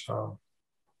cache.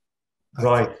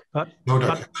 Right. But will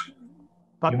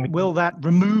that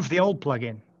remove the old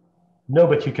plugin? No,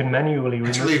 but you can manually remove.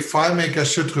 Actually, FileMaker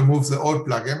should remove the old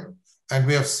plugin. And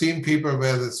we have seen people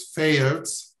where this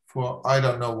fails for I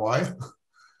don't know why.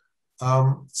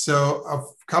 So a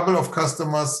couple of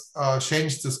customers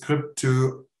changed the script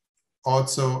to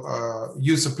also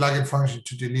use the plugin function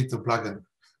to delete the plugin,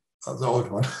 the old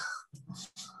one.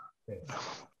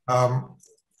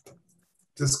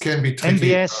 This can be tricky.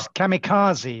 MBS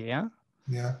kamikaze, yeah?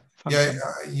 Yeah. Function.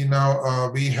 Yeah, you know,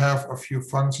 we have a few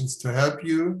functions to help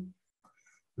you,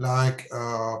 like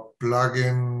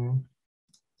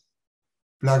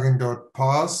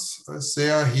plugin.parse is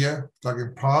there here.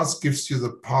 Plugin parse gives you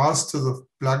the parse to the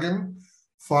plugin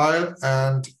file,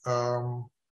 and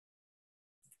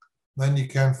then you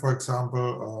can, for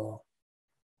example,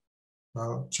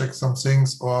 check some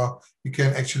things, or you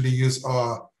can actually use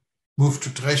our move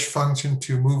to trash function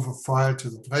to move a file to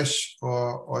the trash,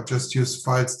 or just use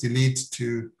files delete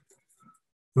to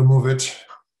remove it.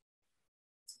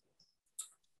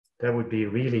 That would be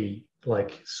really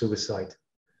like suicide.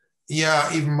 Yeah,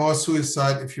 even more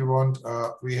suicide if you want.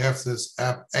 We have this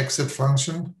app exit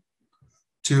function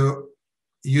to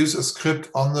use a script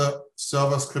on the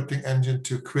server scripting engine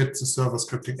to quit the server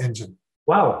scripting engine.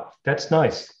 Wow, that's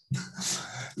nice.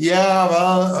 Yeah,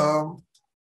 well,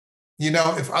 you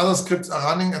know, if other scripts are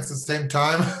running at the same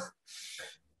time,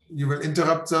 you will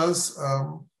interrupt those.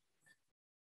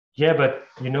 Yeah, but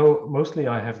you know, mostly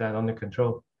I have that under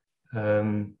control.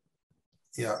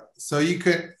 Yeah, so you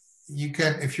can,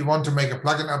 if you want to make a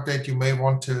plugin update, you may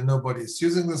want till nobody is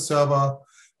using the server,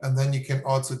 and then you can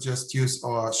also just use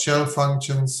our shell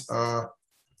functions, where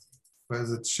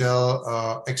is it,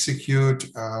 shell execute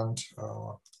and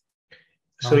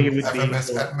so you would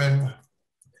FMS admin.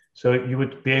 So you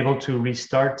would be able to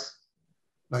restart.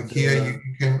 Like here, you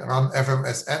can run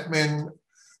FMS admin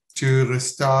to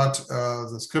restart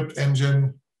the script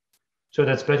engine. So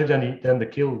that's better than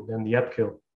the app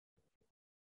kill.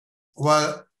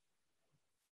 Well,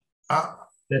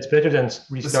 That's better than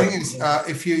restart. The thing is,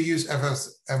 if you use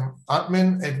FSM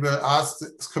admin, it will ask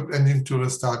the script engine to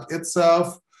restart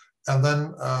itself. And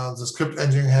then the script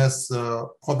engine has the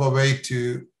proper way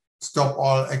to stop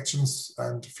all actions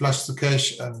and flush the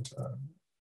cache. And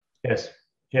yes,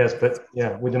 but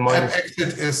yeah, with the minus.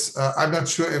 Exit is, I'm not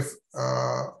sure if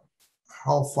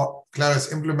how far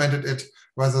Claris implemented it,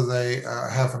 whether they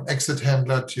have an exit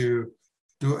handler to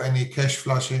do any cache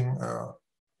flushing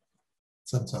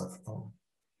themselves.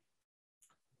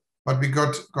 But we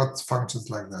got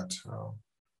functions like that.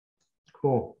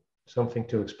 Cool, something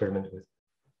to experiment with.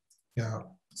 Yeah,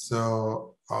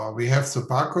 so we have the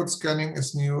barcode scanning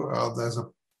is new. There's a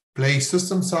play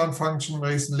system sound function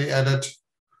recently added.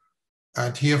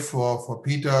 And here for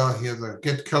Peter, here the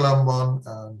get column one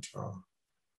and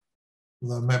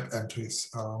the map entries.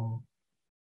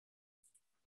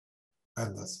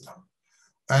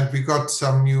 And we got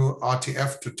some new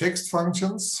RTF to text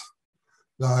functions,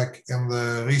 like in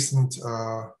the recent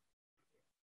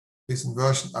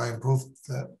version, I improved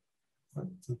that.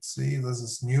 Let's see, this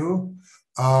is new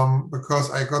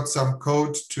because I got some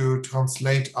code to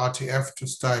translate RTF to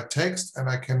style text, and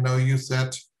I can now use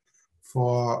that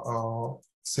for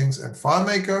things in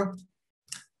FileMaker.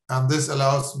 And this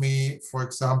allows me, for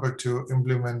example, to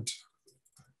implement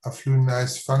a few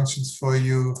nice functions for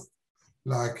you,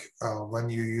 like when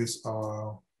you use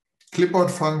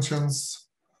clipboard functions.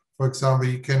 For example,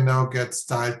 you can now get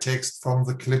style text from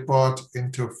the clipboard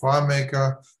into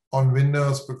FileMaker on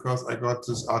Windows because I got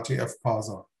this RTF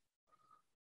parser.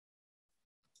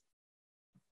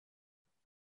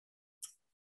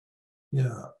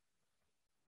 Yeah.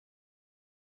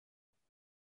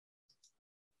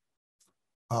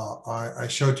 I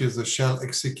showed you the shell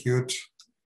execute.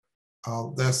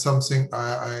 There's something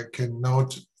I can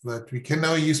note that we can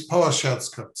now use PowerShell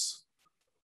scripts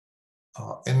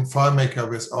in FileMaker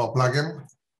with our plugin.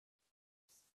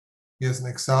 Here's an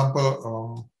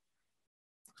example,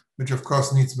 which of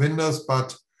course needs Windows,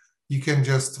 but you can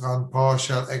just run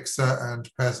PowerShell exe and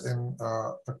pass in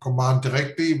a command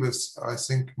directly with, I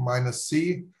think,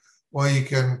 -C, or you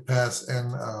can pass in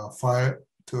a file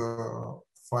to a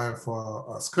file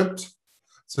for a script.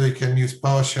 So you can use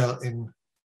PowerShell in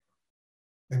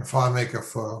FileMaker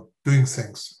for doing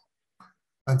things.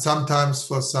 And sometimes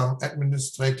for some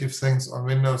administrative things on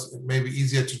Windows, it may be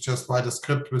easier to just write a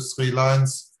script with 3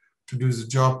 lines to do the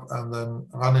job and then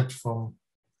run it from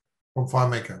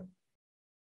FileMaker.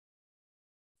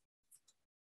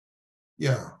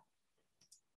 Yeah.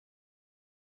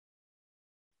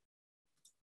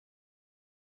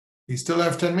 We still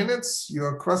have 10 minutes.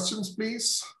 Your questions,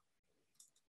 please.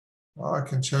 Oh, I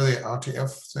can show the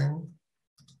RTF thing.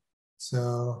 So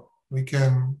we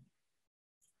can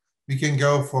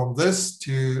go from this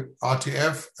to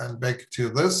RTF and back to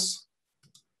this.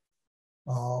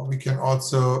 We can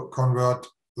also convert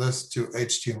this to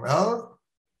HTML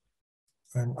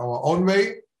in our own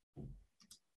way.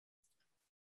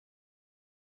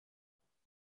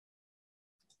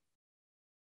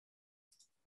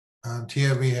 And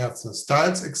here we have the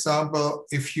styles example.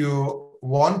 If you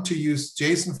want to use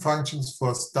JSON functions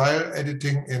for style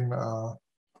editing in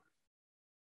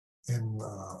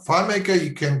FileMaker,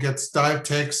 you can get style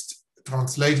text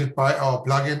translated by our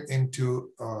plugin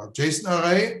into a JSON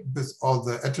array with all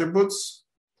the attributes,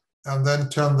 and then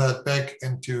turn that back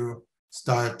into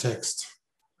style text.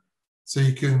 So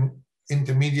you can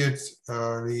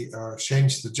intermediately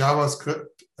change the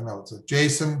JavaScript, the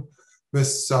JSON, with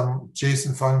some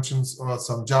JSON functions or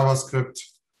some JavaScript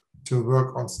to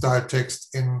work on style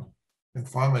text in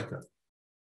FileMaker.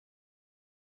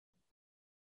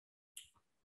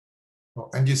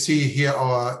 And you see here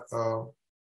our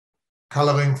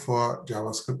coloring for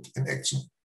JavaScript in action.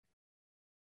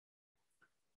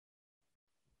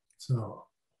 So.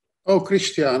 Oh,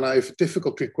 Christian, I have a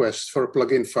difficult request for a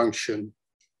plugin function.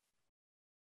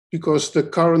 Because the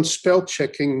current spell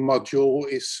checking module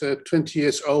is 20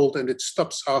 years old and it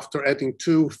stops after adding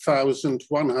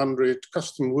 2,100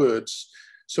 custom words.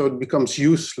 So it becomes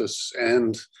useless.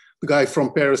 And the guy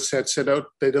from Paris said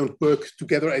they don't work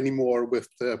together anymore with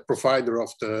the provider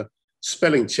of the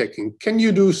spelling checking. Can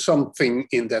you do something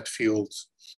in that field?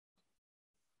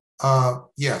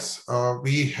 Yes,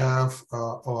 we have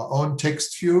our own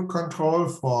text view control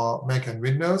for Mac and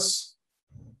Windows.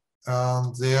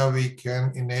 There we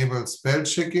can enable spell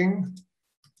checking.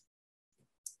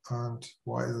 And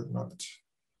why is it not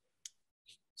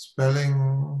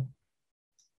spelling?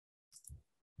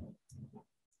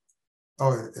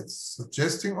 Oh, it's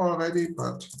suggesting already,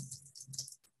 but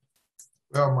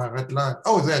where are my red line?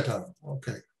 Oh, there.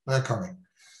 Okay, they're coming.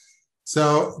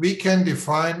 So we can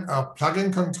define a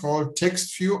plugin control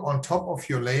text view on top of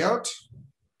your layout,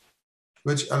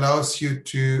 which allows you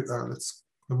to, let's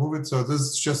remove it. So this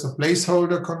is just a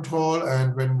placeholder control.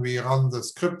 And when we run the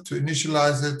script to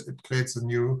initialize it, it creates a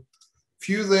new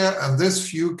view there. And this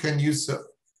view can use the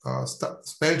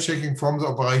spell checking from the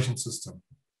operation system.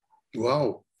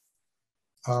 Wow.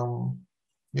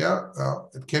 Yeah,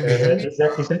 it can be handy. Is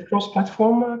that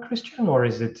cross-platform, Christian, or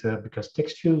is it because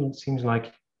text view seems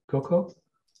like Coco?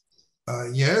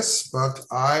 Yes, but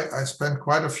I spent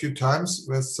quite a few times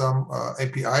with some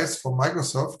APIs from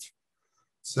Microsoft.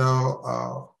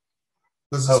 So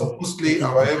this is mostly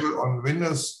available on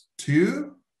Windows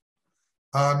 2.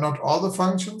 Not all the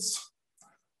functions,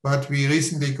 but we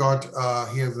recently got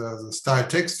here the style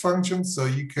text function. So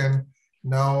you can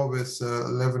now with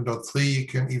 11.3, you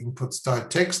can even put style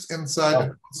text inside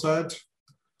and outside.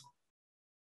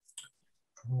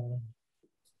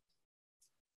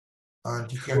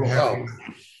 And you can have.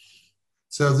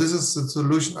 So this is the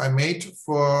solution I made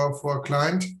for a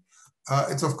client.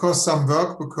 It's of course some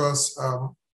work because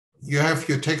you have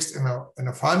your text in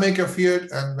a FileMaker field,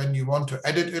 and when you want to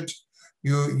edit it,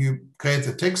 you create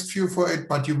a text view for it,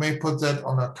 but you may put that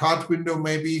on a card window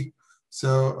maybe.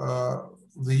 So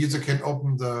the user can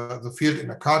open the field in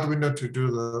a card window to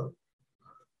do the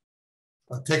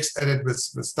text edit with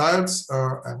styles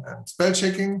and spell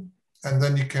checking. And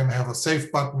then you can have a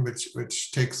save button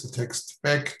which takes the text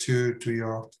back to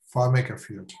your FileMaker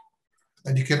field.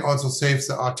 And you can also save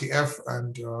the RTF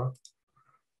and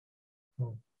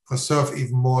preserve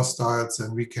even more styles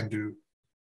than we can do.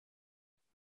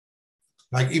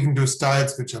 Like even do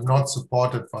styles which are not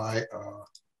supported by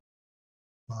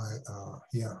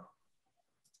here.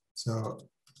 So,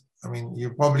 I mean,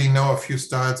 you probably know a few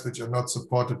styles which are not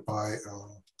supported by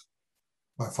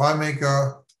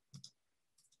FileMaker.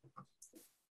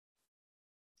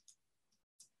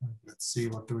 Let's see,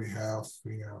 what do we have?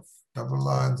 We have double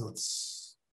lines.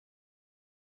 Let's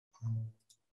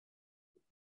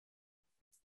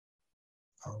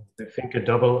I think a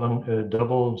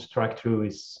double strike through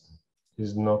is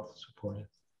not supported.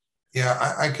 Yeah,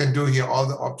 I can do here all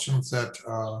the options that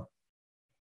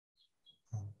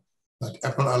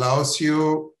Apple allows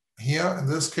you here. In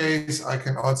this case, I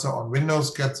can also on Windows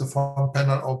get the font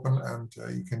panel open, and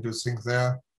you can do things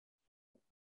there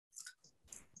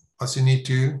as you need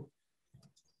to.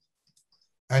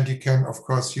 And you can, of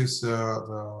course, use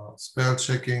the spell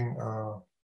checking.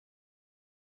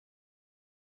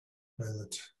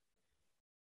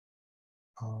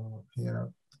 Here.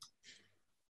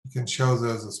 You can show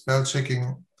the spell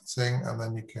checking thing, and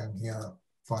then you can here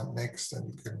find next,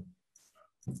 and you can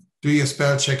do your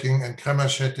spell checking and grammar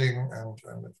checking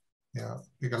and yeah,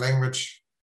 bigger language.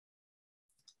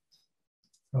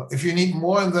 So if you need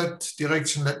more in that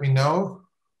direction, let me know.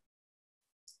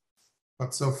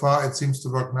 But so far it seems to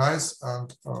work nice,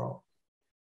 and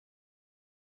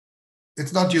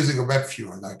it's not using a web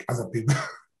viewer like other people.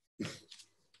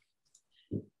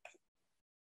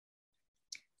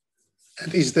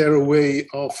 And is there a way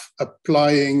of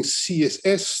applying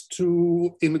CSS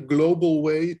in a global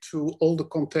way to all the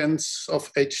contents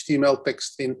of HTML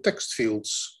text in text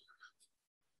fields?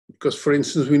 Because, for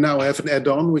instance, we now have an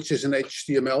add-on, which is an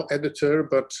HTML editor,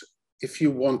 but if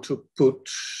you want to put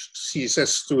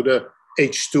CSS to the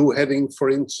H2 heading, for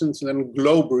instance, and then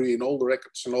globally in all the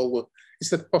records and all the, is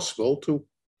that possible to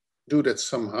do that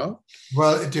somehow?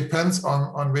 Well, it depends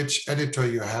on which editor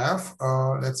you have.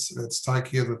 Let's take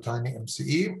here the tiny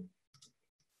MCE.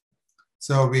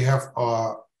 So we have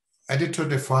our editor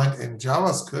defined in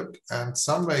JavaScript, and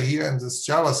somewhere here in this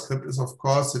JavaScript is of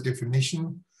course the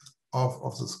definition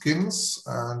of the skins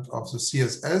and of the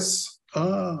CSS.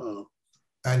 Oh.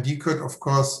 And you could of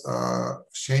course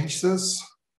change this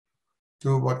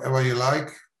to whatever you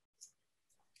like.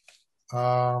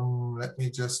 Let me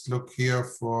just look here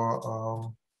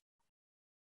for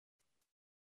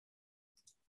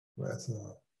that's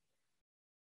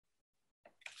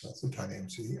a tiny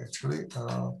MC actually.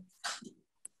 Well,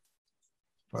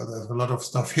 there's a lot of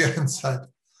stuff here inside,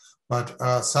 but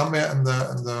somewhere in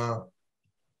the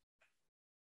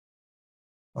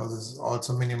oh, this is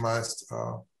also minimized.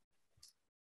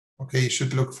 Okay, you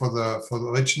should look for the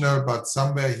original, but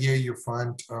somewhere here you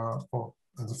find oh,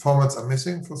 and the formats are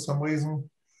missing for some reason.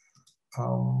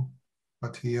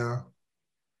 But here,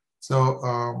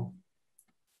 so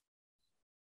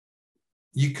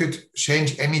you could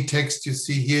change any text you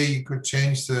see here. You could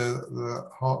change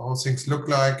how things look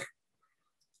like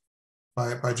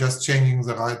by just changing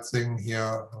the right thing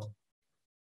here.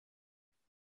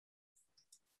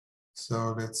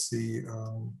 So let's see.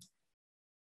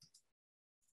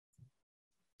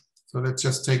 So let's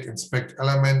just take inspect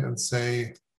element and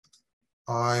say,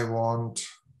 I want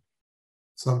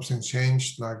something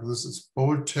changed, like this is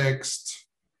bold text.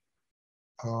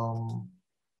 Oh,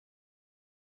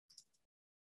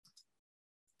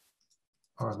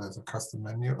 there's a custom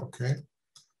menu, okay.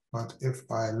 But if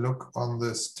I look on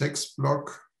this text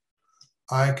block,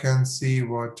 I can see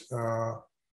what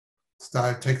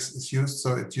style text is used.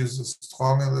 So it uses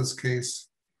strong in this case.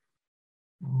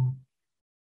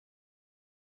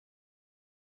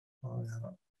 Oh, yeah.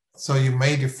 So you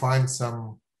may define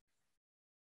some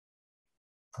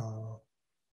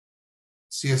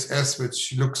CSS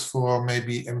which looks for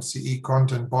maybe MCE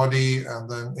content body, and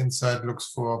then inside looks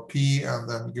for P, and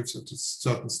then gives it a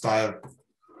certain style.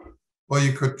 Or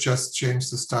you could just change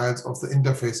the styles of the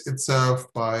interface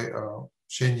itself by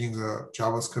changing the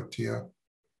JavaScript here.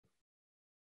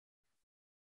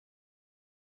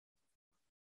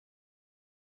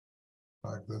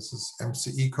 Like this is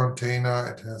MCE container,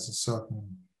 it has a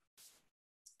certain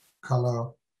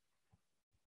color.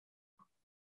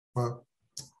 Well,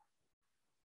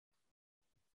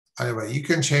 anyway, you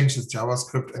can change the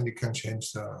JavaScript and you can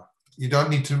change the, you don't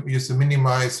need to use the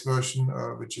minimize version,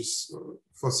 which is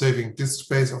for saving disk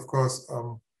space, of course.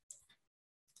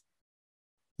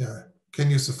 Yeah, can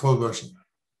use the full version.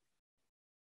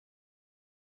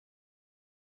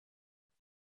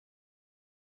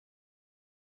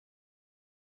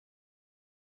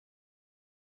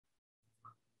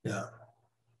 Yeah.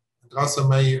 Russell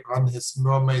may run his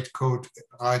mermaid code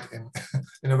right in,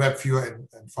 in a web viewer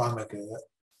and FileMaker.